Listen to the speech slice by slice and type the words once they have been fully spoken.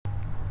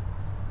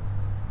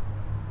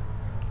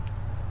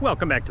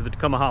Welcome back to the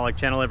Tacomaholic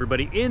channel,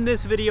 everybody. In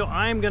this video,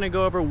 I'm going to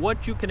go over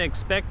what you can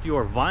expect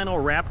your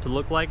vinyl wrap to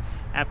look like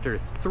after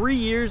 3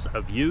 years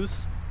of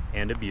use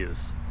and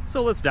abuse.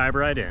 So let's dive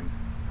right in.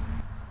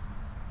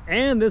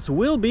 And this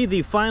will be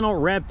the final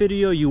wrap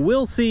video you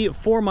will see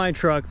for my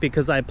truck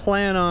because I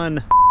plan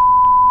on...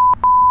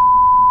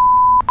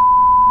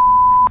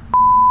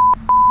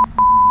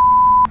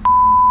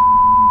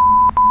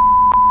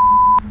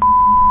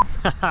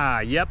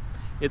 Haha, yep,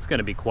 it's going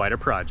to be quite a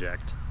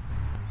project.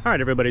 All right,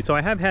 everybody, so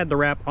I have had the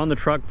wrap on the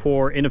truck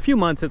for, in a few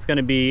months, it's going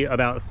to be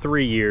about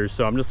 3 years.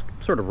 So I'm just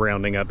sort of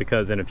rounding up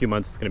because in a few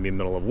months, it's going to be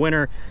middle of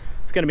winter.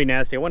 It's going to be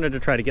nasty. I wanted to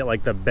try to get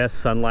like the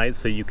best sunlight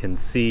so you can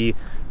see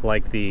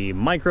like the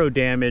micro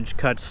damage,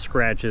 cuts,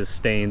 scratches,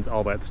 stains,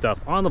 all that stuff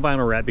on the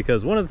vinyl wrap.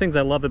 Because one of the things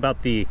I love about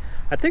I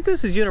think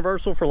this is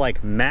universal for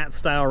like matte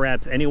style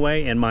wraps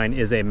anyway, and mine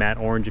is a matte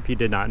orange if you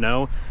did not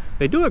know.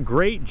 They do a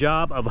great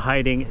job of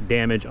hiding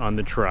damage on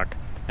the truck.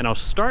 And I'll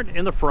start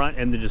in the front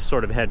and then just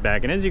sort of head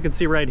back. And as you can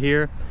see right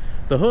here,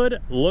 the hood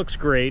looks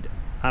great.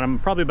 And I'm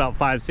probably about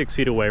 5-6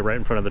 feet away right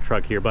in front of the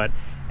truck here. But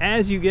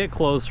as you get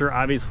closer,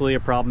 obviously a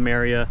problem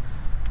area,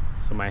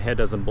 so my head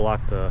doesn't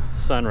block the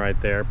sun right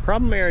there.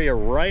 Problem area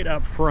right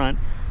up front.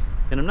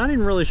 And I'm not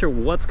even really sure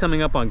what's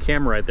coming up on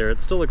camera right there.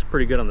 It still looks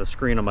pretty good on the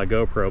screen on my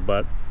GoPro,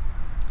 but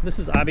this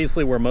is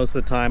obviously where most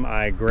of the time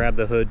I grab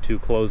the hood to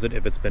close it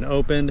if it's been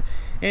opened.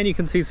 And you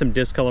can see some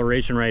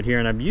discoloration right here.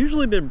 And I've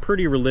usually been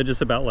pretty religious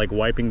about like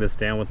wiping this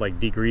down with like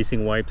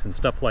degreasing wipes and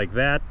stuff like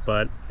that.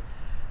 But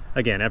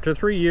again, after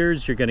 3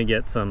 years, you're gonna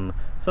get some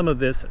of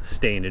this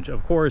stainage.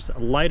 Of course,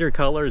 lighter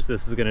colors,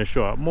 this is gonna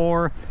show up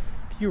more.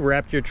 If you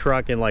wrap your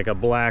truck in like a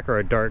black or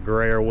a dark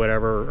gray or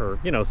whatever, or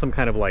you know, some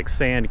kind of like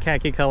sand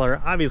khaki color,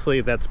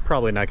 obviously that's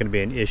probably not gonna be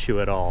an issue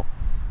at all.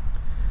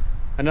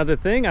 Another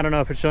thing, I don't know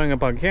if it's showing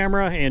up on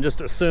camera, and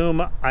just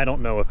assume I don't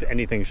know if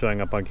anything's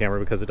showing up on camera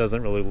because it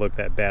doesn't really look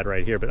that bad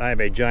right here, but I have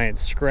a giant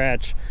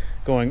scratch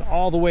going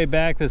all the way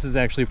back. This is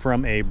actually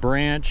from a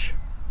branch,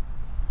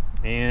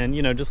 and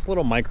you know, just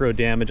little micro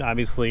damage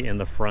obviously in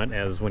the front,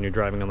 as when you're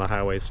driving on the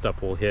highway,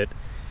 stuff will hit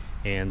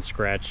and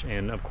scratch.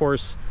 And of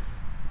course,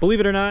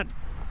 believe it or not,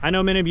 I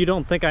know many of you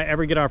don't think I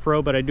ever get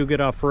off-road, but I do get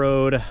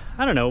off-road,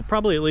 I don't know,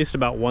 probably at least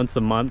about once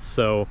a month.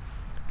 So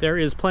there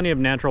is plenty of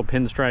natural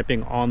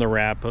pinstriping on the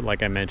wrap, but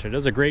like I mentioned, it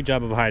does a great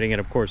job of hiding it.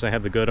 Of course, I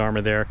have the good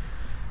armor there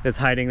that's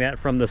hiding that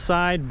from the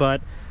side, but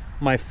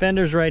my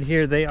fenders right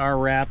here, they are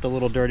wrapped a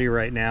little dirty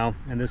right now,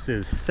 and this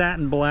is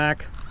satin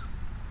black.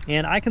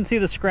 And I can see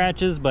the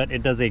scratches, but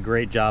it does a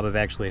great job of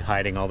actually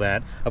hiding all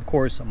that. Of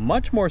course,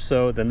 much more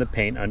so than the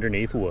paint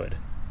underneath would.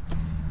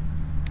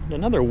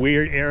 Another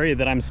weird area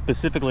that I'm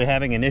specifically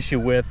having an issue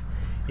with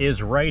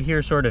is right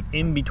here, sort of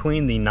in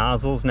between the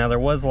nozzles. Now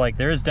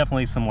there is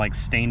definitely some like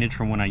stainage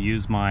from when I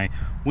use my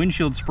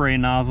windshield spray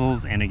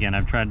nozzles, and again,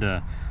 I've tried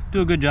to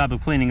do a good job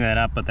of cleaning that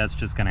up, but that's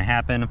just gonna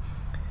happen.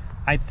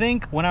 I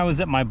think when I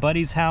was at my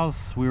buddy's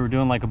house, we were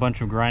doing like a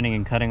bunch of grinding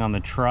and cutting on the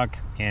truck,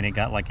 and it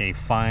got like a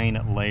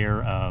fine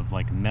layer of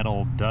like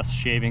metal dust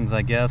shavings,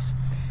 I guess.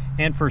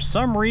 And for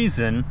some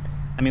reason,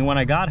 I mean, when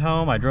I got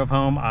home, I drove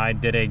home, I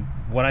did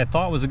what I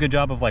thought was a good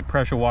job of like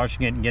pressure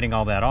washing it and getting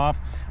all that off.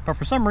 But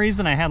for some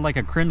reason, I had like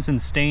a crimson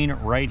stain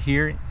right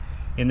here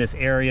in this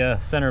area,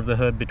 center of the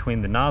hood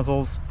between the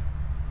nozzles.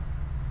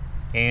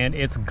 And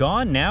it's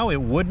gone now.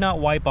 It would not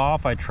wipe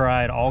off. I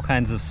tried all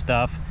kinds of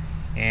stuff.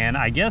 And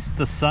I guess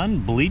the sun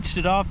bleached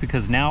it off,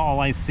 because now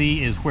all I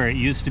see is where it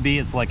used to be.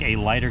 It's like a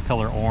lighter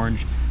color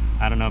orange.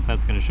 I don't know if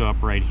that's going to show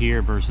up right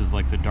here versus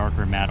like the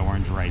darker matte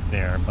orange right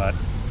there. But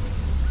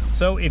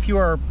so if you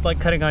are like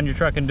cutting on your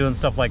truck and doing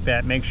stuff like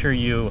that, make sure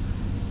you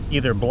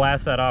either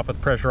blast that off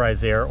with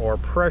pressurized air or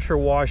pressure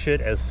wash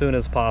it as soon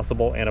as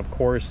possible. And of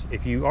course,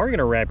 if you are going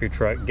to wrap your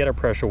truck, get a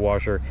pressure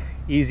washer.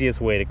 Easiest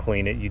way to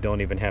clean it. You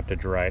don't even have to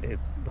dry it. It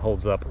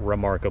holds up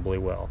remarkably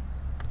well.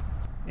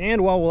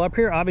 And while we're up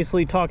here,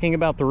 obviously talking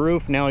about the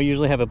roof, now I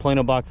usually have a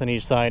Plano box on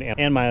each side,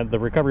 and the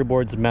recovery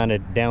boards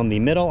mounted down the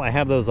middle. I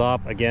have those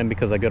off, again,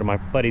 because I go to my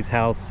buddy's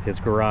house, his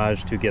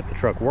garage, to get the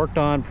truck worked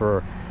on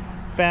for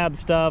fab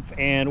stuff.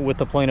 And with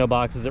the Plano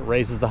boxes, it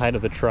raises the height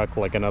of the truck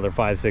like another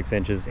 5-6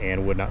 inches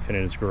and would not fit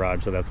in his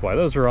garage, so that's why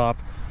those are off.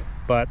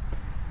 But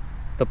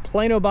the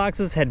Plano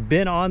boxes had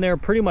been on there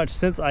pretty much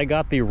since I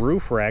got the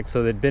roof rack,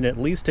 so they'd been at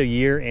least a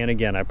year. And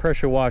again, I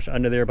pressure wash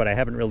under there, but I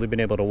haven't really been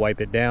able to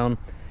wipe it down.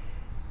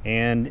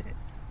 And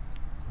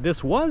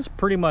this was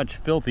pretty much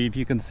filthy. If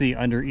you can see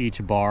under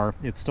each bar,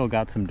 it's still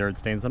got some dirt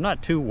stains. I'm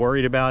not too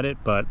worried about it,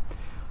 but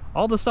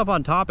all the stuff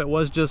on top, it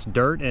was just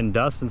dirt and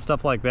dust and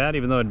stuff like that.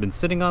 Even though it had been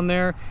sitting on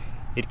there,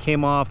 it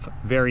came off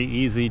very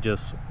easy,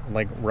 just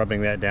like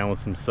rubbing that down with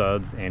some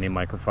suds and a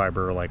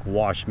microfiber like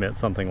wash mitt,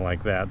 something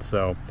like that.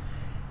 So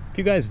if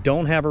you guys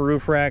don't have a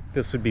roof rack,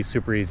 this would be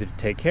super easy to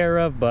take care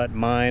of, but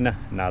mine,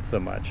 not so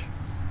much.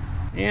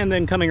 And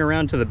then coming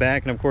around to the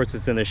back, and of course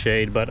it's in the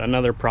shade, but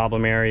another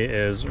problem area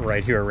is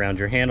right here around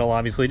your handle,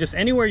 obviously, just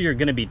anywhere you're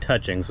going to be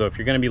touching. So if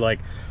you're going to be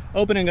like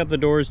opening up the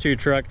doors to your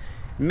truck,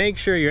 make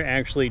sure you're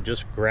actually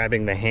just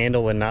grabbing the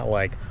handle and not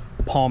like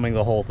palming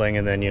the whole thing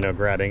and then, you know,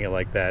 grabbing it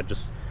like that.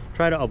 Just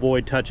try to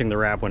avoid touching the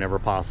wrap whenever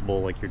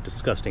possible, like your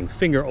disgusting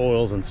finger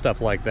oils and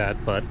stuff like that.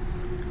 But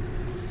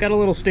got a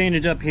little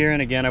stainage up here,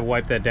 and again, I've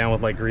wiped that down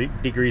with like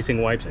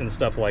degreasing wipes and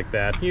stuff like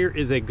that. Here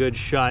is a good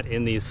shot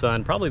in the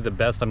sun, probably the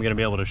best I'm going to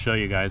be able to show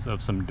you guys, of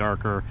some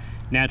darker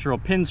natural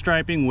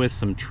pinstriping with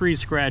some tree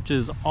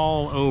scratches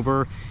all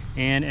over.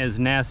 And as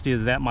nasty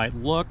as that might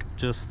look,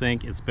 just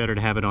think it's better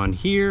to have it on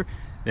here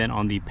than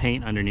on the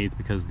paint underneath,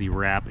 because the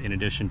wrap, in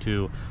addition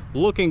to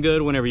looking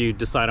good whenever you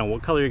decide on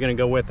what color you're going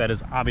to go with, that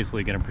is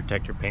obviously going to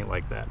protect your paint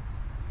like that.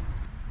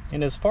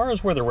 And as far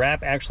as where the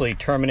wrap actually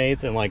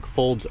terminates and like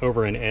folds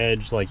over an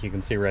edge, like you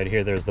can see right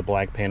here, there's the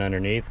black paint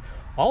underneath.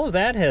 All of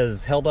that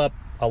has held up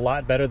a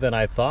lot better than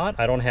I thought.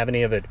 I don't have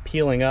any of it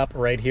peeling up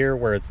right here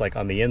where it's like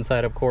on the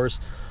inside, of course.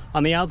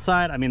 On the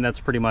outside, I mean, that's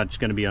pretty much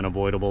going to be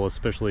unavoidable,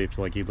 especially if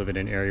like you live in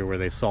an area where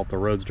they salt the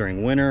roads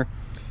during winter.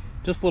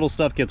 Just little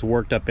stuff gets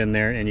worked up in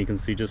there, and you can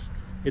see it's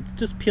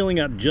just peeling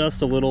up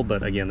just a little,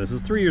 but again, this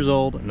is 3 years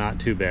old, not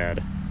too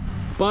bad.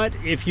 But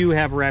if you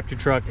have wrapped your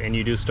truck and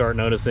you do start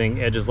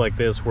noticing edges like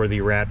this where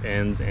the wrap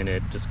ends and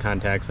it just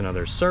contacts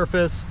another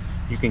surface,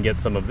 you can get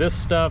some of this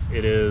stuff.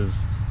 It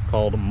is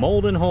called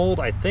Mold and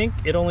Hold. I think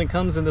it only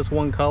comes in this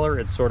one color.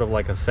 It's sort of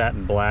like a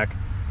satin black.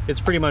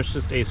 It's pretty much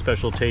just a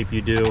special tape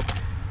you do,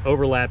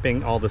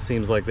 overlapping all the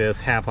seams like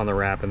this, half on the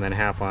wrap and then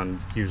half on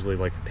usually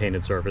like the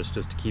painted surface,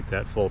 just to keep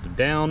that folded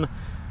down.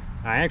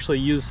 I actually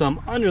use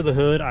some under the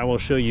hood. I will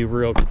show you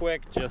real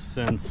quick, just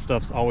since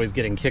stuff's always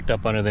getting kicked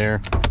up under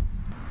there.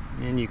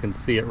 And you can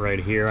see it right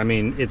here. I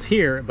mean, it's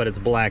here, but it's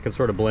black. It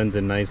sort of blends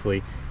in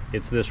nicely.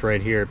 It's this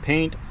right here,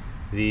 paint,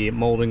 the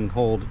molding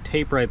hold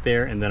tape right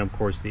there, and then of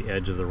course the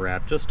edge of the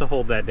wrap, just to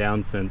hold that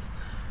down, since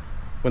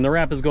when the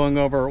wrap is going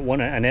over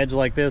an edge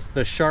like this,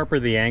 the sharper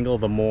the angle,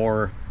 the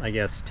more, I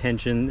guess,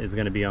 tension is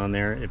going to be on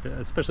there,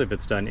 especially if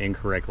it's done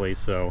incorrectly.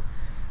 So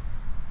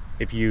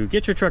if you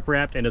get your truck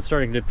wrapped and it's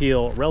starting to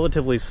peel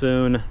relatively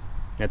soon,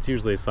 that's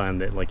usually a sign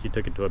that like you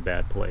took it to a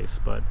bad place.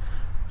 But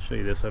I'll show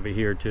you this over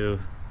here too.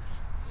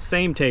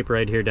 Same tape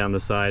right here down the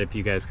side, if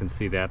you guys can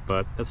see that,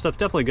 but that stuff's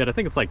definitely good. I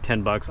think it's like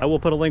 10 bucks. I will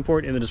put a link for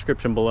it in the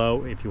description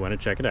below if you want to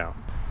check it out.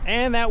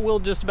 And that will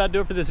just about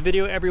do it for this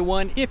video,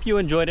 everyone. If you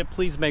enjoyed it,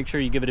 please make sure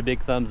you give it a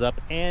big thumbs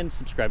up and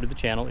subscribe to the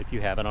channel if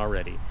you haven't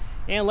already.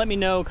 And let me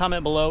know,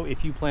 comment below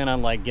if you plan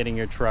on like getting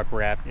your truck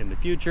wrapped in the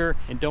future,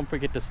 and don't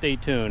forget to stay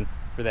tuned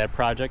for that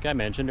project I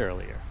mentioned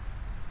earlier.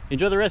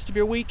 Enjoy the rest of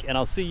your week, and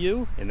I'll see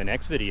you in the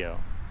next video.